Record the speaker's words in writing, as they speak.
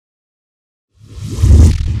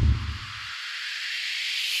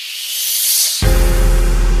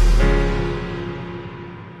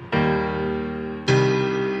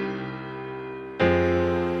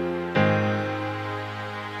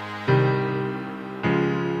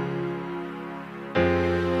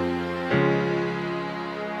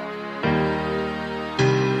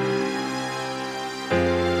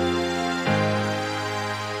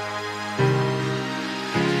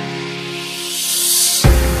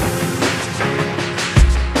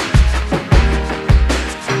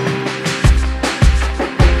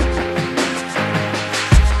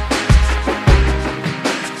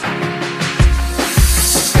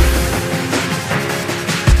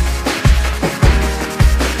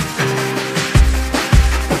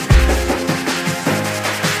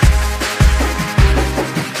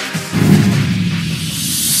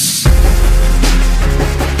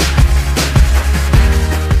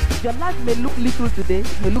may look little today,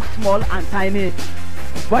 it may look small and tiny.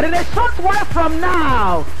 But in a short while from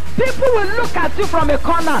now, people will look at you from a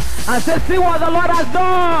corner and say, see what the Lord has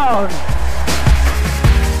done.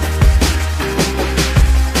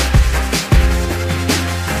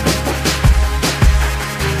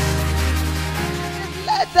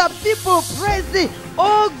 Let the people praise thee.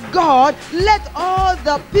 Oh God, let all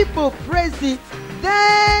the people praise thee.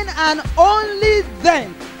 Then and only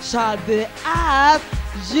then shall the earth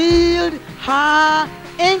yield her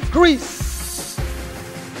increase.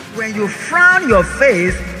 When you frown your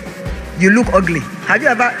face, you look ugly. Have you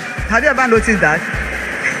ever noticed that?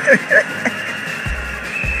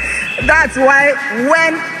 That's why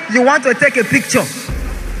when you want to take a picture,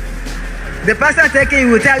 the person taking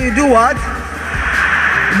you will tell you, do what?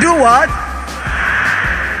 Do what?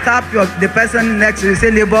 Tap the person next to you,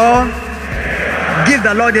 say, neighbor, give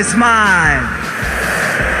the Lord a smile.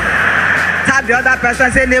 Tap the other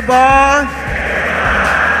person, say, neighbor,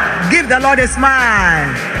 give the Lord a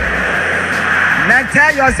smile. Then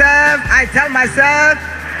tell yourself, I tell myself,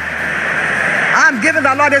 I'm giving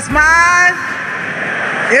the Lord a smile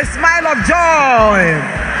of joy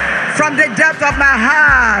from the depth of my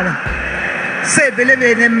heart. Say,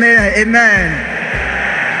 believe in me, amen.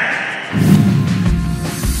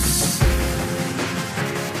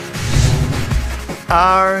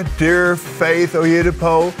 Our dear Faith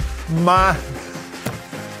Oyedepo, my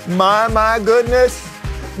goodness,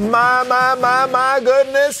 my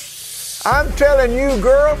goodness. I'm telling you,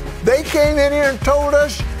 girl, they came in here and told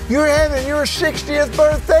us you're having your 60th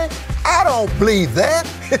birthday. I don't believe that.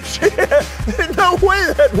 There's no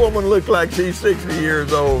way that woman looked like she's 60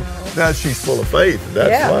 years old. Now she's full of faith,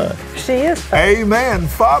 that's why. She is. Amen.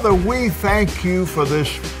 Father, we thank you for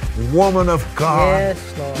this woman of God, yes,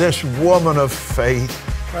 Lord. This woman of faith.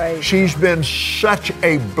 Praise She's been such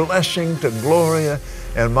a blessing to Gloria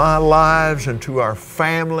and my lives and to our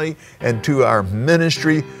family and to our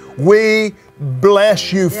ministry. We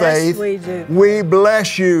bless you, Faith. Yes, we do. We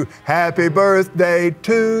bless you. Happy birthday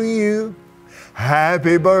to you.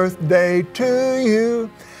 Happy birthday to you.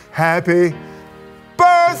 Happy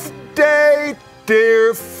birthday,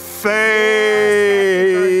 dear Faith.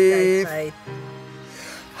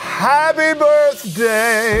 Happy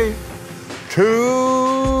birthday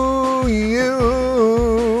to you.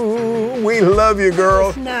 We love you, girl.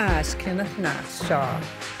 It's nice, Kenneth. Nice job.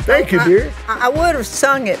 Thank you, dear. I would have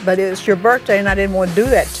sung it, but it's your birthday, and I didn't want to do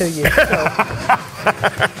that to you. So.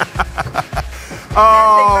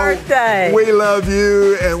 Happy birthday. We love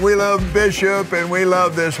you, and we love Bishop, and we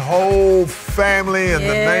love this whole family in the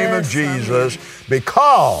name of Jesus,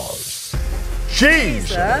 because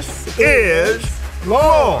Jesus is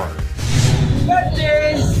Lord.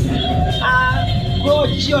 Birthdays are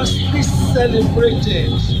gorgeously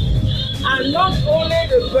celebrated. And not only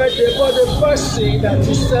the birthday, but the person that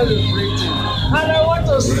is celebrating. And I want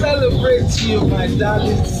to celebrate you, my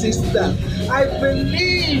darling sister. I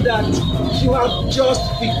believe that you have just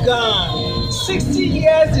begun. 60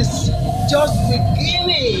 years is just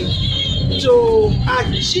beginning to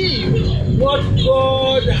achieve what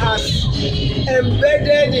God has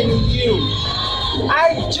embedded in you.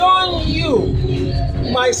 I join you,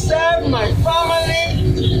 myself, my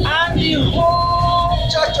family, and the whole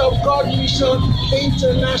Church of God Mission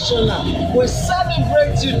International. We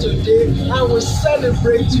celebrate you today and we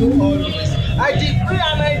celebrate you always. I decree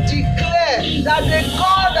and I declare that the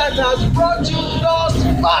God that has brought you thus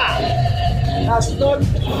far has not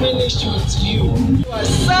finished with you. I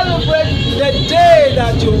celebrate the day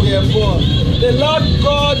that you were born. The Lord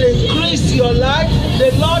God increased your life.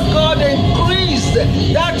 The Lord God increased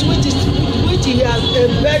that which He has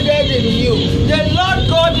embedded in you. The Lord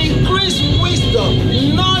God increased wisdom,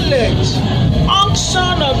 knowledge,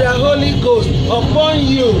 unction of the Holy Ghost upon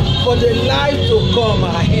you for the life to come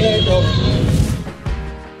ahead of you.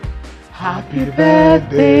 Happy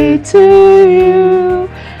birthday to you.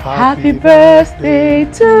 Happy birthday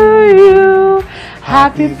to you.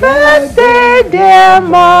 Happy birthday, dear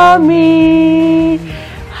mommy.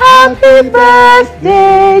 Happy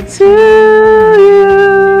birthday to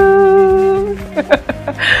you.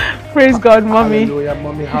 Praise God, mommy. Hallelujah,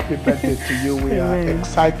 mommy. Happy birthday to you. We are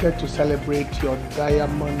excited to celebrate your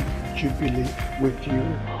Diamond Jubilee with you.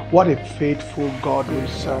 What a faithful God we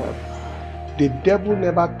serve. The devil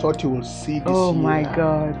never thought he would see this Oh year. my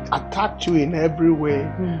God. Attacked you in every way,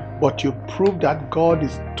 but you proved that God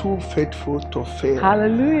is too faithful to fail.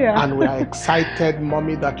 Hallelujah. And we are excited,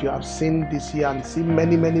 Mommy, that you have seen this year and see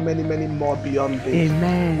many, many, many, many more beyond this.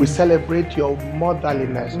 Amen. We celebrate your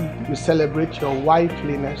motherliness. We celebrate your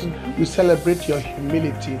wifeliness. We celebrate your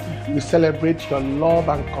humility. We celebrate your love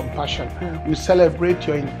and compassion. We celebrate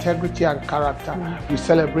your integrity and character. We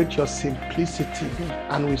celebrate your simplicity.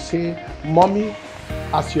 And we say, Mommy,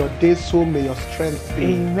 as your day, so may your strength be.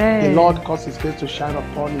 Amen. The Lord cause his face to shine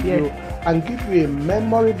upon you and give you a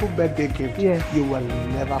memorable birthday gift you will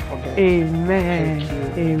never forget. Amen.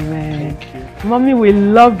 Thank you. Amen. Thank you. Mommy, we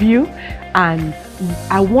love you, and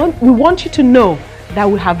we want you to know that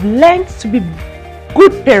we have learned to be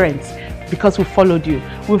good parents because we followed you.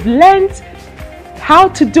 We've learned how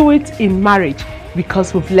to do it in marriage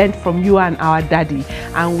because we've learned from you and our daddy,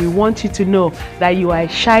 and we want you to know that you are a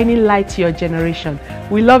shining light to your generation.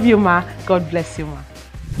 We love you, Ma. God bless you, Ma.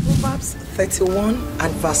 Proverbs 31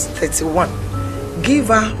 and verse 31. Give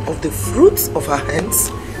her of the fruits of her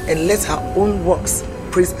hands, and let her own works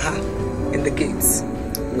praise her in the gates.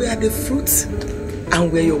 We are the fruits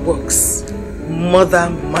and we are your works. Mother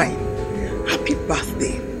mine, happy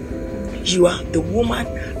birthday. You are the woman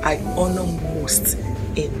I honor most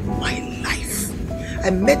in my life. I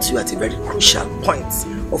met you at a very crucial point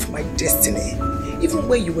of my destiny. Even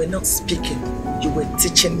when you were not speaking, you were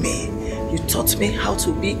teaching me. You taught me how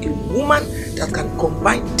to be a woman that can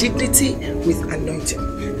combine dignity with anointing.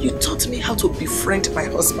 You taught me how to befriend my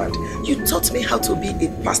husband. You taught me how to be a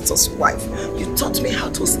pastor's wife. You taught me how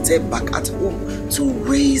to stay back at home to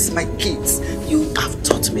raise my kids. You have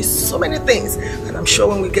taught me so many things, and I'm sure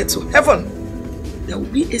when we get to heaven, there will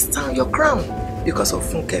be a star on your crown because of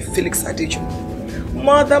Funke Felix Adeju.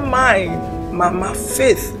 Mother mine, Mama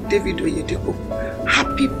Faith David Oyedepo,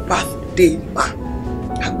 happy birthday, ma.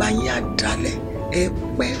 Agbanya dale,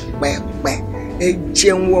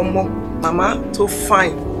 Mama to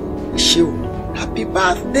fine. Happy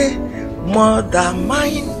birthday, mother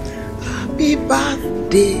mine. Happy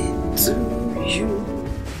birthday to you.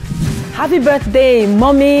 Happy birthday,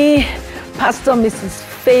 Mommy, Pastor Mrs.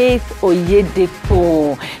 Faith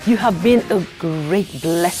Oyedepo. You have been a great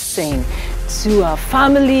blessing to our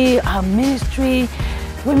family, our ministry,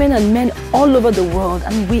 women and men all over the world,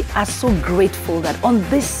 and we are so grateful that on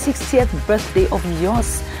this 60th birthday of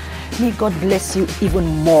yours, may God bless you even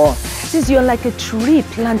more. Since you're like a tree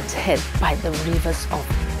planted by the rivers of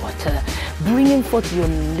water, bringing forth your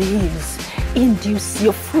leaves in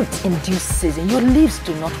your fruit in due season. Your leaves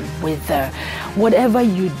do not wither. Whatever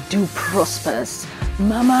you do prospers.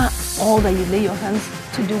 Mama, all that you lay your hands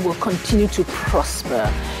to do will continue to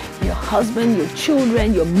prosper. Your husband, your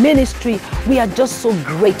children, your ministry, we are just so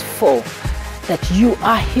grateful that you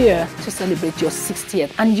are here to celebrate your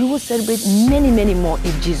 60th, and you will celebrate many, many more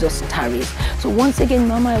if Jesus tarries. So once again,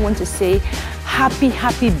 Mama, I want to say happy,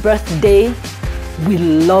 happy birthday. We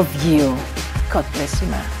love you. God bless you,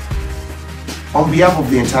 Ma. On behalf of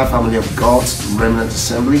the entire family of God's Remnant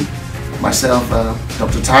Assembly, myself,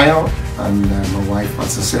 Dr. Tayo, and my wife,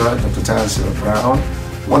 Pastor Sarah, Dr. Tayo Sarah Brown,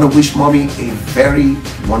 want to wish Mommy a very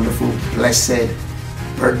wonderful, blessed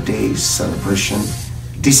birthday celebration.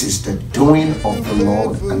 This is the doing of the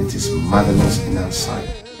Lord, and it is marvelous in our sight.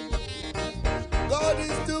 God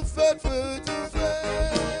is too faithful to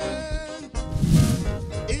fail.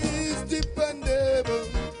 He's dependable.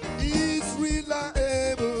 He's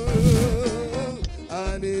reliable.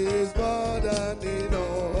 And he's more than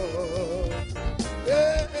enough.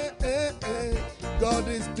 God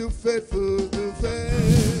is too faithful to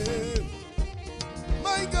fail.